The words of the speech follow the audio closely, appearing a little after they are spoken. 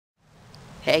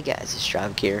Hey guys, it's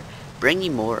Trav here, bringing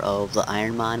you more of the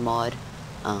Iron Man mod.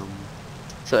 Um,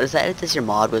 so I decided this year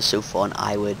mod was so fun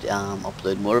I would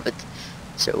upload more of it.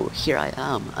 So here I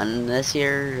am, and in this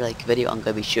year video I'm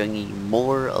going to be showing you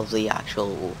more of the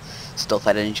actual stuff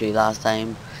I didn't show you last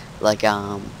time. I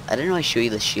didn't really show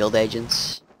you the shield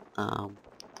agents, and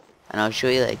I'll show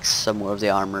you like some more of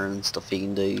the armor and stuff you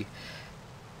can do.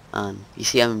 And you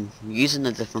see I'm using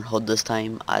a different HUD this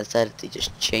time. I decided to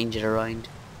just change it around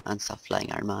and stop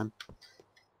flying Iron Man.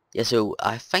 Yeah, so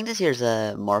I think this here's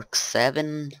a Mark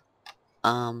 7.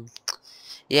 Um,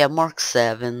 yeah, Mark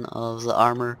 7 of the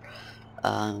armor.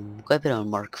 Quite a bit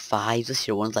on Mark 5. This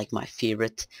here one's like my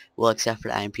favorite. Well, except for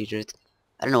the Iron Patriot.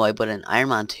 I don't know why, but an Iron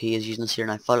Man 2 is using this here,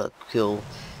 and I thought it looked cool.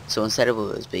 So instead of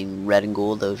it was being red and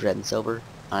gold, it was red and silver.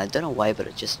 And I don't know why, but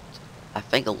I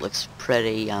think it looks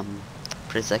pretty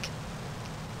sick.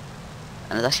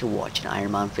 And I was actually watching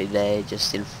Iron Man for today,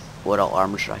 just seeing what all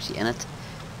armors are actually in it.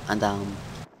 And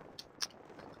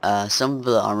some of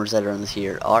the armors that are in this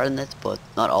here are in it, but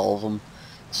not all of them.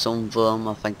 Some of them,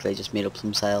 I think they just made up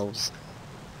themselves.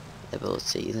 But let's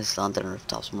see, let's land on the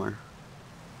rooftop somewhere.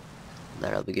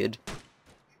 That'll be good.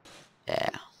 Yeah.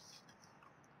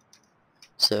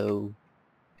 So,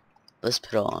 let's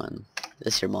put on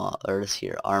this here mod, or this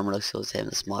here armor looks cool, same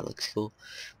this mod looks cool.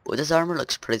 But this armor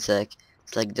looks pretty sick.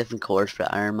 It's like different colors for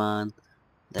Iron Man.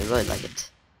 I really like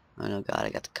it. Oh no god, I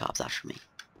got the cops after me.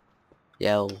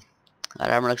 Yo,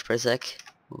 that armor looks pretty sick.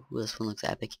 Ooh, this one looks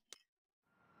epic.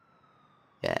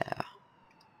 Yeah.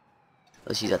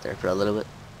 Let's use that there for a little bit.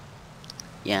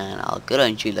 Yeah, and I'll go down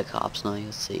and shoot the cops now.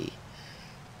 Let's see.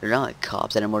 They're not like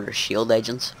cops anymore, they're shield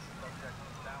agents.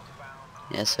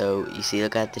 Yeah, so you see,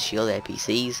 look at the shield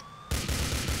APCs.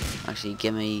 Actually,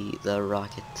 give me the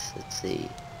rockets. Let's see.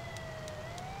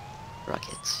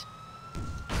 Rockets.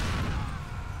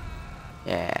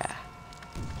 Yeah.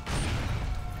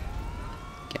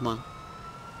 Come on.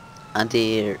 And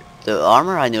the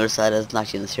armor I noticed that isn't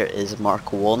actually in this here is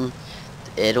Mark 1.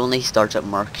 It only starts at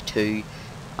Mark 2.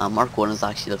 Mark 1 is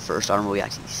actually the first armor we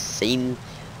actually seen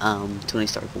Tony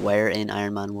Stark wear in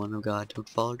Iron Man 1. Oh god, don't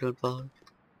fall, don't fall.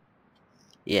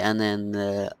 Yeah, and then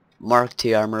the Mark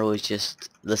 2 armor was just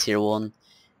this here one.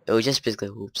 It was just basically,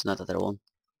 oops, not that other one.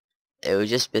 It was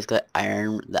just basically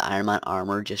the Iron Man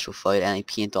armor just without any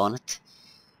paint on it.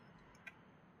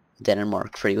 Then in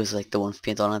Mark 3 was like the one with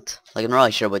paint on it. Like, I'm not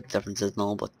really sure what the difference is and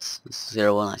all, but this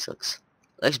 01 actually looks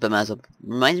a bit messed up.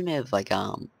 Reminds me of like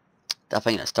that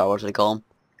thing in Star Wars, what they call him.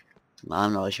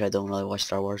 I'm not really sure, I don't really watch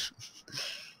Star Wars.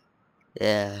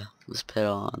 Yeah, let's put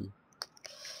on.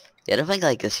 Yeah, I don't think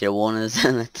like this here one is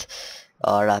in it.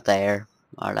 Or that there.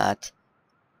 Or that.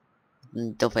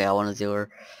 Don't think I want to do her.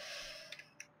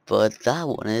 But that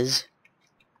one is.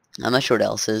 I'm not sure what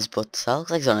else is, but that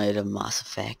looks like it's on a Mass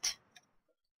Effect.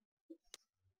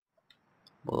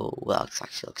 Whoa, that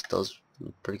does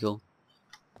look pretty cool.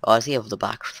 Oh, I see I have the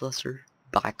back thruster.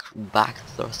 Back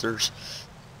thrusters.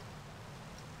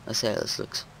 Let's see how this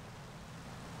looks.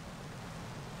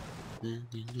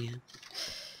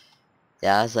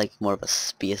 Yeah, it's like more of a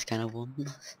space kind of one.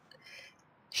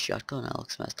 Shotgun, that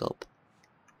looks messed up.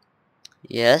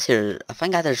 Yeah, this here, I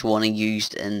think there's one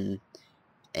used in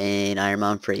Iron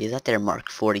Man 3. Is that their Mark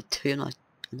 42? I'm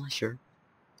not sure.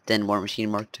 Then War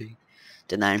Machine Mark 2.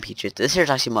 Then Iron Patriot. This here is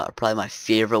actually probably my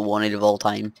favourite one out of all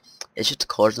time. It's just the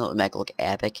colours and it would make it look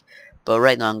epic. But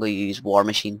right now I'm going to use War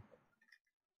Machine.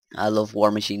 I love War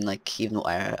Machine, like, even though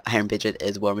Iron Patriot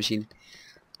is War Machine.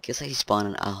 Guess I can spawn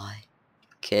an ally.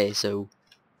 Okay, so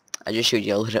I just showed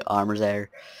you a lot of armors there.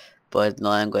 But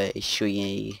now I'm going to show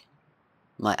you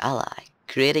my ally.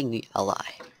 Creating the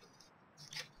ally.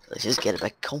 Let's just get a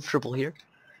bit comfortable here.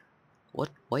 What?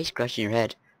 Why are you scratching your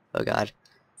head? Oh god.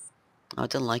 Oh, I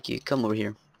don't like you. Come over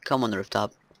here. Come on the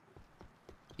rooftop.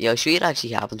 Yeah, I'll show you what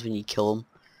actually happens when you kill him.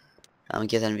 In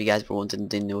case any of you guys were wanting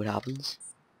to know what happens.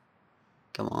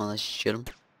 Come on, let's shoot him.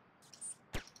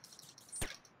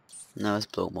 Now let's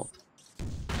blow him up.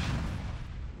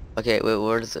 Okay, wait,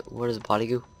 where does the body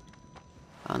go?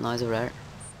 Oh, no, he's over there.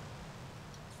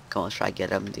 Come on, let's try to get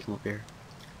him and take him up here.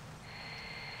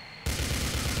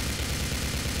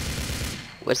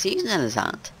 What's he using in his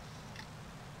hand?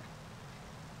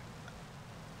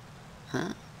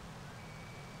 Huh?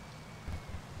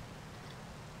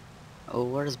 Oh,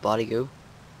 where does body go?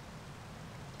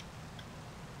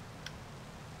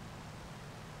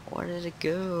 Where did it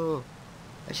go?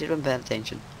 I should have been paying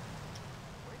attention.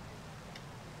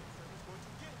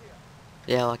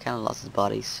 Yeah, well, I kind of lost his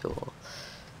body, so I'll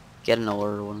get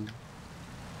another one.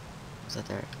 What's that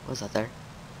there? What's that there?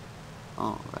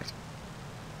 Oh, right.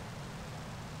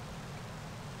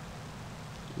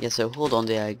 Yeah, so hold on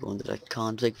there, I go into the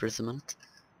conflict for a minute.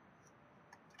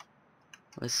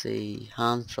 Let's see,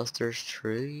 hand thrusters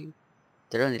true.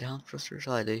 They don't need hand thrusters,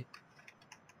 I do.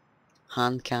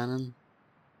 Hand cannon.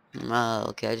 Ah,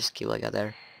 okay, I just keep like that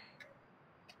there.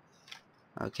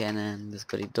 Okay, and then this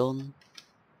gotta be done.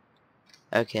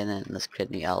 Okay, and then let's create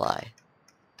a new ally.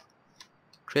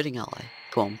 Creating ally.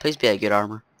 Come on, please be a good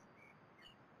armor.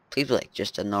 Please be like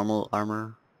just a normal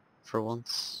armor for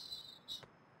once.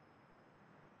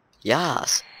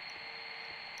 Yes!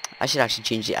 I should actually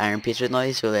change the Iron Patriot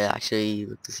now so they actually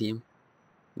look the same.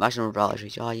 Maximum brawler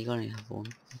reach. Oh, you're gonna have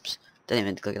one. Oops. Didn't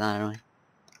even click on that anyway.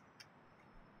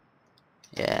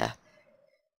 Yeah.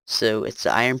 So it's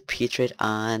the Iron Patriot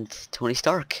and Tony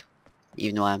Stark.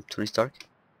 Even though I'm Tony Stark.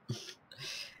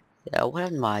 Yeah, what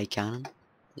happened to my cannon?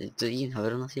 Do you even have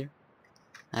it on us here?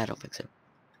 I don't think so.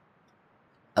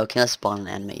 Okay, let's spawn an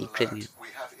enemy.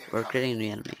 We're creating a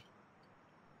new enemy.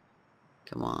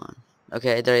 Come on.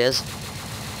 Okay, there he is.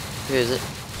 Who is it?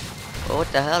 Oh,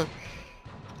 what the hell?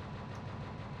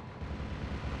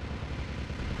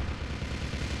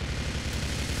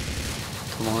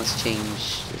 Come on, let's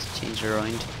change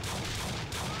around.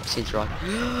 Let's change rock.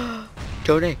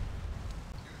 Tony!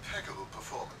 Impeccable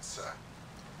performance, sir.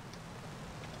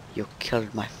 You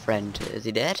killed my friend. Is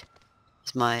he dead?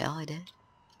 Is my ally dead?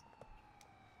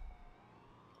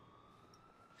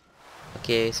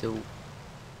 Okay, so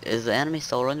is the enemy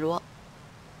still around or what?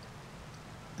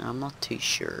 I'm not too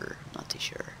sure. Not too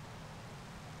sure.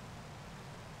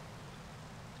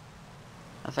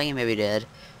 I think he may be dead.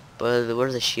 But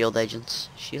where's the shield agents?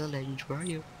 Shield agents, where are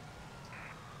you?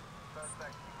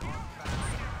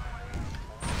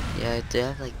 Yeah, they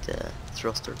have like the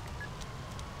thruster.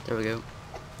 There we go.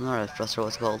 Not a thruster,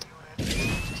 what's it called?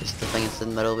 Just the thing that's in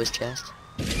the middle of his chest.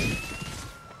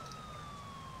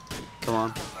 Come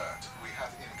on. Alert, we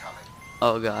have incoming.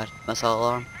 Oh god, missile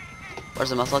alarm. Where's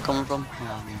the missile coming from?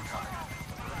 Oh, man.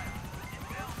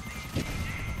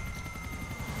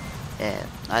 Yeah,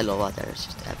 I love that there, it's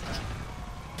just epic.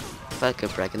 If I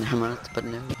could break in there a minute, but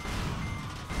no.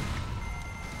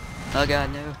 Oh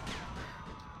god, no.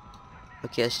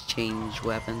 Okay, let's change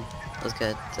weapon. Let's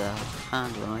get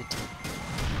hand one out.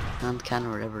 Hand cannon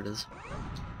or whatever it is.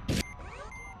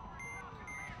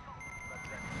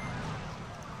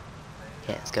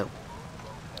 Okay, let's go.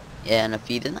 Yeah, and if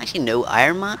you didn't actually know,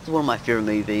 Iron Man is one of my favorite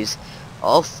movies.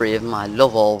 All three of them, I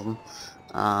love all of them.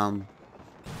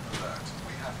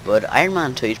 But Iron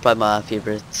Man 2 is probably my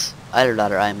favourite. Either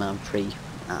that or Iron Man 3.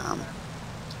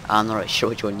 I'm not really sure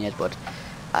which one yet, but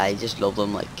I just love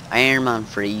them. Like Iron Man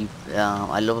 3,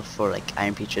 I love it for like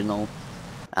Iron Patriot and all.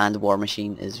 And the War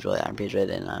Machine is really Iron Patriot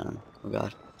in, oh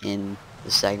god, in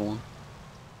the second one.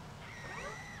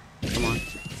 Come on.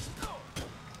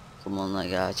 Come on,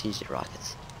 like, change the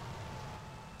rockets.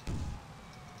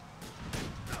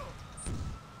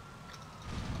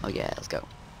 Oh yeah, let's go.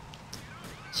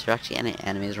 Is there actually any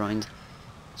enemies around?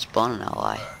 Spawn an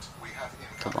ally.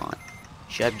 Come on.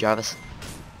 Should I have Jarvis?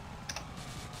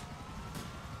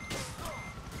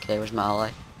 Okay, where's my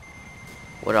ally?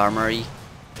 What armor are you?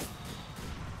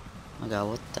 Oh god,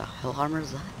 what the hell armor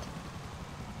is that?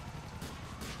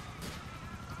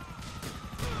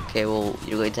 Okay, well,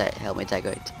 you're going to help me take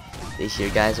out these here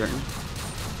guys, aren't you?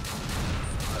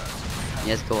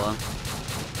 Yes, go on.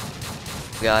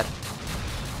 God.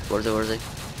 Where's he?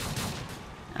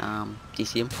 Do you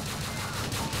see him?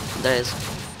 There he is.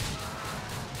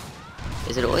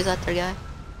 Is it always that there guy?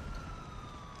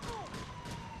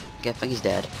 Okay, I think he's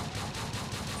dead.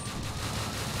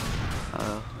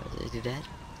 Oh, is he dead?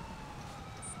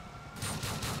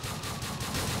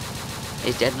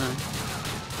 He's dead now.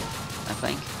 I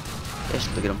think.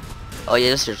 Just look at him. Oh yeah,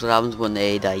 this is what happens when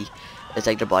they die. It's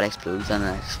like their body explodes and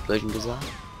an explosion goes off.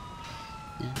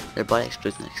 Yeah, their body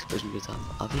explodes and an explosion goes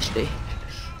off, obviously.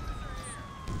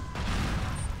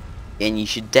 And you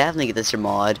should definitely get this your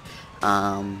mod.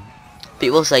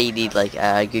 People say you need like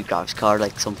a good graphics card,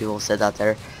 like some people said that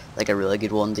there, like a really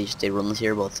good one. They run this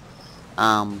here, but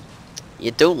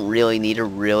you don't really need a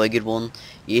really good one.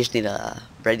 You just need a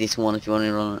very decent one if you want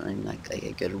to run it in like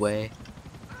a good way.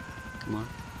 Come on.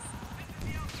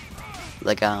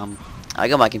 Like I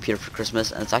got my computer for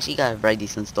Christmas and it's actually got very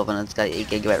decent stuff in it. It's got 8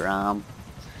 GB RAM,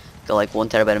 got like 1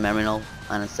 TB of memory now,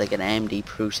 and it's like an AMD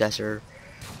processor,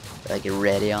 like a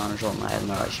Radeon or something. I'm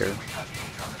not really sure,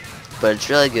 but it's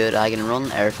really good. I can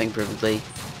run everything perfectly.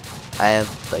 I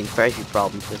have like very few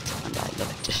problems with it, and I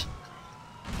love it. Just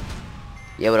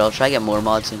yeah, but I'll try to get more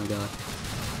mods soon. God.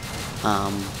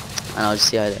 And I'll just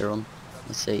see how they run.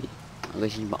 Let's see. I'm going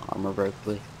to change my armor very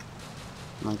quickly.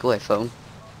 I'll go away, phone.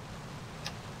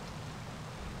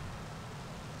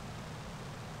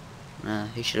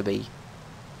 Who should it be?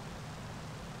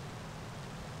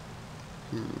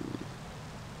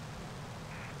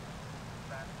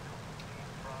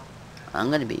 I'm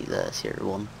gonna be this here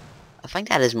one. I think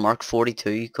that is Mark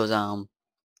 42 because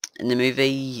in the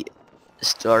movie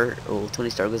Tony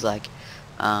Stark was like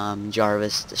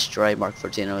Jarvis destroyed Mark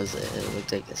 14. It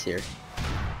looked like this here.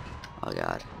 Oh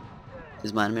god,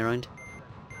 is Man Me around?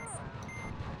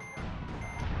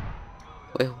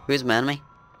 Wait, who's Man Me?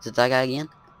 Is it that guy again?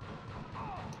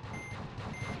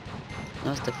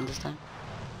 No, it's different this time.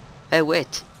 Hey,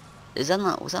 wait, was that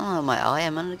not my eye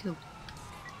a minute ago?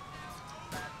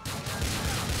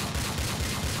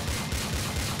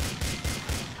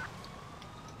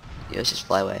 Yeah, let's just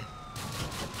fly away.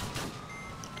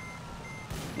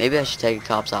 Maybe I should take the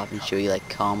cops off and show you like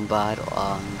combat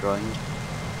on ground.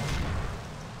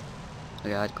 Oh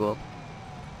god, go up.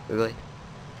 Really?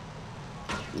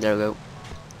 There we go.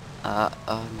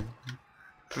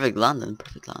 Perfect landing,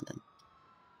 perfect landing.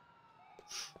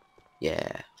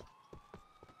 Yeah.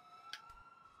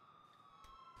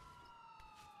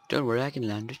 Don't worry, I can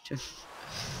land it.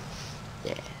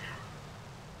 Yeah.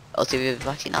 Also, if you've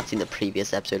actually not seen the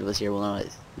previous episode, was here, well,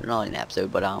 not an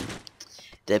episode, but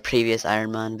the previous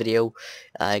Iron Man video,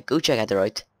 go check out the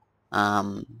out.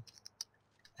 I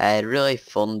had really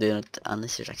fun doing it, and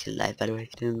this is actually live, by the way.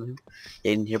 You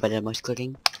didn't hear by the mouse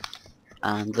clicking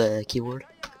and the keyboard.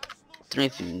 Don't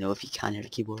even know if you can hear the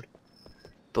keyboard,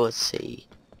 but let's see.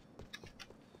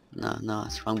 No,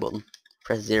 it's the wrong button.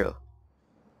 Press 0.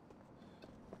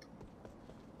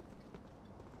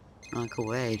 Oh, go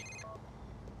away.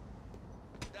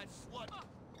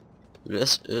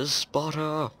 This is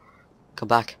Sparta. Come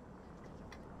back.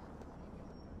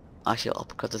 Actually, I'll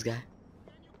uppercut this guy.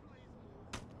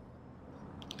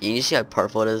 You can see how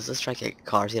powerful it is. Let's try to get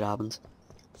cars, see what happens.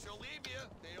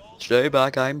 Stay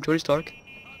back, I'm Tony Stark.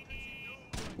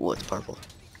 Oh, it's purple.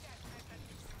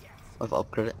 I've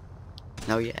upgraded it.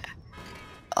 No, yeah.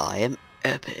 I am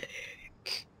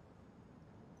epic.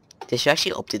 They should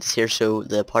actually update this here so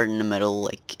the part in the middle,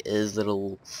 like, is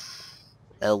little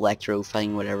electro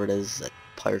thing, whatever it is, that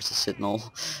powers the suit and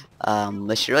all.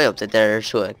 They should really update there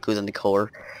so it goes in the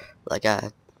core. Like,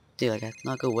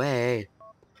 not go away.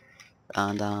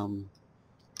 And, I'm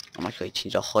actually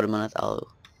change a HUD a minute. I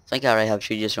think I already have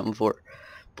showed you something before.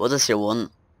 But this here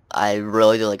one, I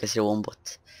really do like this here one,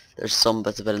 but there's some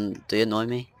bits of it do annoy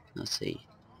me. Let's see.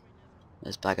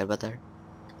 Let's back it a bit there.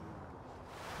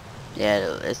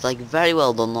 Yeah, it's like very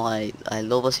well done. I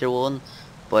love this here one,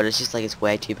 but it's just like it's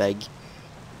way too big.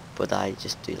 But I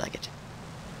just do like it.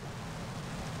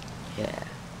 Yeah.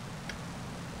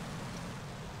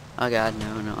 Oh god,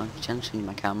 no, I'm changing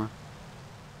my camera.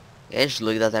 Yeah, just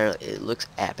look at that there. It looks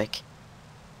epic.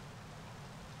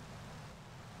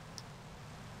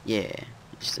 Yeah,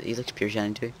 he looks pure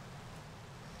shining too.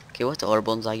 Okay, what's the other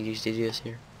buttons I used to do this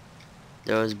here?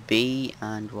 There was B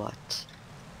and what?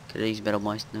 Could I use middle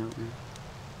mouse? No.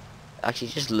 Actually,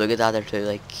 just look at that there too,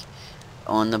 like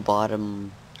on the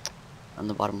bottom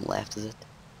left, is it?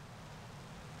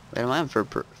 Wait, am I on first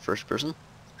person?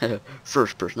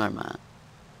 First person, man.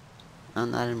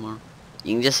 Not anymore.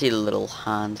 You can just see the little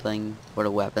hand thing where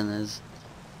the weapon is.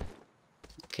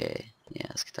 Okay, yeah,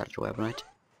 let's get that other weapon out.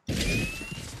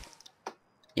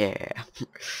 Yeah.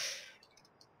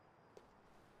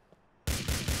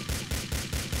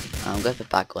 I'm gonna put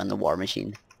back on the war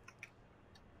machine.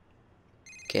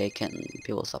 Okay, can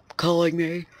people stop calling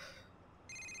me?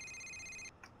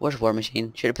 Where's war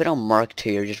machine? Should I put on Mark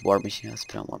 2 or just war machine? Let's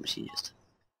put on war machine just.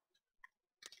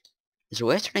 Is there a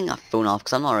way of turning that phone off?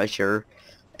 Because I'm not really sure.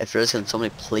 If there is, can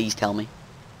somebody please tell me?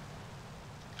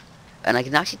 And I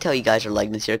can actually tell you guys are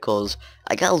liking this here because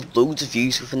I got loads of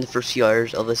views within the first few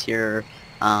hours of this here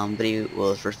video.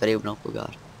 Well, the first video went up. Oh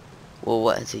god. Well,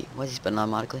 what is he? Why is he spinning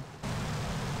automatically?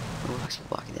 Oh, actually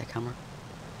blocking that camera.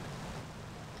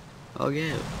 Oh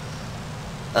yeah.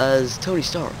 As Tony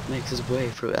Stark makes his way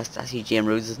through, that's actually James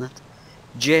Rhodes, isn't it?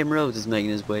 James Rhodes is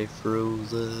making his way through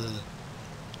the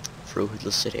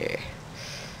city.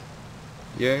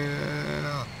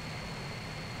 Yeah.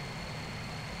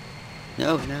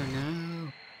 No.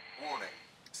 Warning.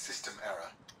 System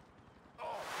error.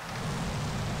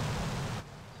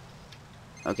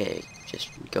 Okay, just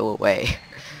go away.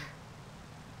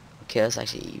 Okay, let's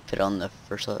actually put on the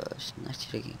first.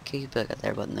 Actually, I can keep it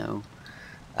there, but no.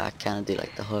 I kind of do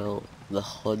like the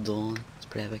HUD on. It's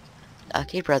pretty epic. I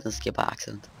keep pressing skip by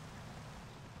accident.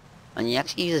 And you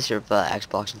actually use this your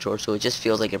Xbox controller, so it just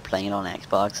feels like you're playing it on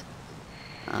Xbox.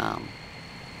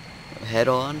 Head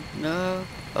on. No.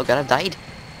 Oh god, I've died.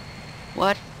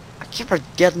 What? I keep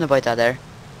forgetting about that there.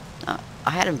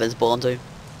 I had invisible on too.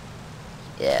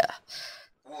 Yeah.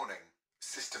 Warning.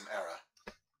 System error.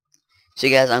 So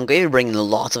guys, I'm going to be bringing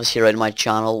lots of us here out of my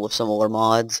channel with some more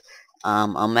mods.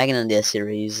 I'm making in this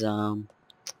series.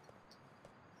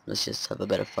 Let's just have a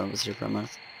bit of fun with here for a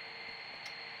minute.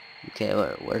 Okay,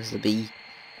 where's the bee?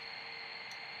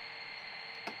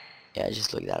 Yeah,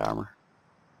 just look at that armor.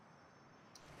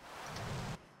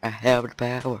 I have the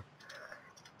power.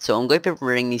 So I'm going to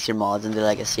bring these here mods into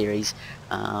like a series.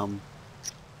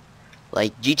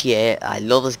 Like GTA, I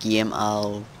love this game.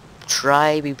 I'll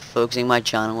try be focusing my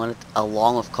channel on it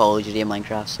along with Call of Duty and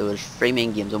Minecraft. So there's 3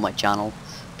 main games on my channel,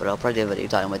 but I'll probably do a video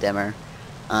talking about them here.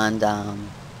 And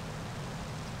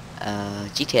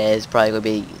GTA is probably going to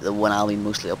be the one I'll be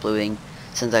mostly uploading,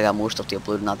 since I got more stuff to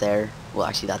upload not there. Well,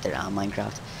 actually that there and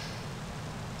Minecraft.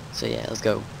 So yeah, let's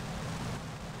go.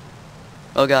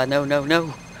 Oh god, no, no,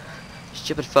 no!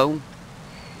 Stupid phone.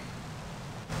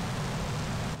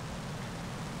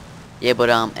 Yeah, but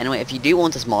anyway, if you do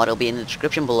want this mod, it'll be in the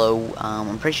description below.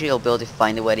 I'm pretty sure you'll be able to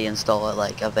find a way to install it,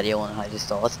 like a video on how to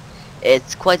install it.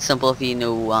 It's quite simple if you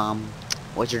know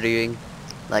what you're doing.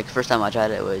 Like first time I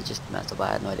tried it, it was just messed up.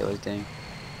 I had no idea what I was doing.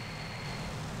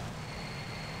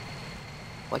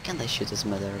 Why can't I shoot this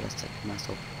mother? That's like messed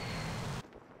up.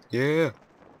 Yeah.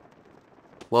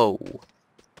 Whoa.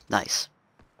 Nice.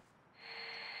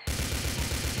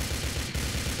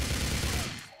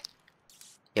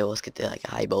 Yeah, let's get to like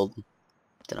a high build.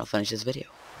 Then I'll finish this video.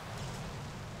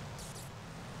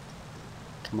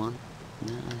 Come on.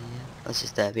 No, yeah. Let's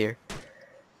just stab here.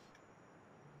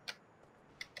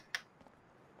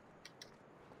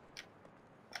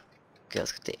 Okay,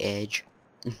 let's get the edge.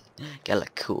 Gotta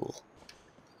look cool.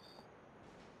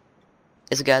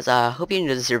 Yeah, so guys, I hope you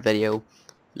enjoyed this here video.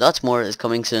 Lots more is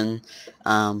coming soon.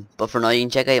 But for now, you can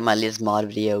check out my latest mod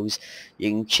videos. You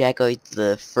can check out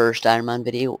the first Iron Man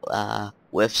video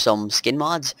with some skin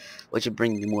mods, which will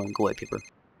bring you more and go paper.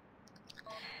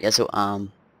 Yeah, so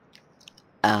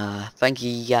thank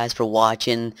you guys for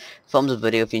watching. Thumbs up the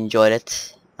video if you enjoyed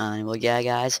it. And well, yeah,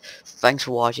 guys, thanks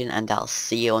for watching, and I'll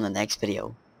see you on the next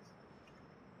video.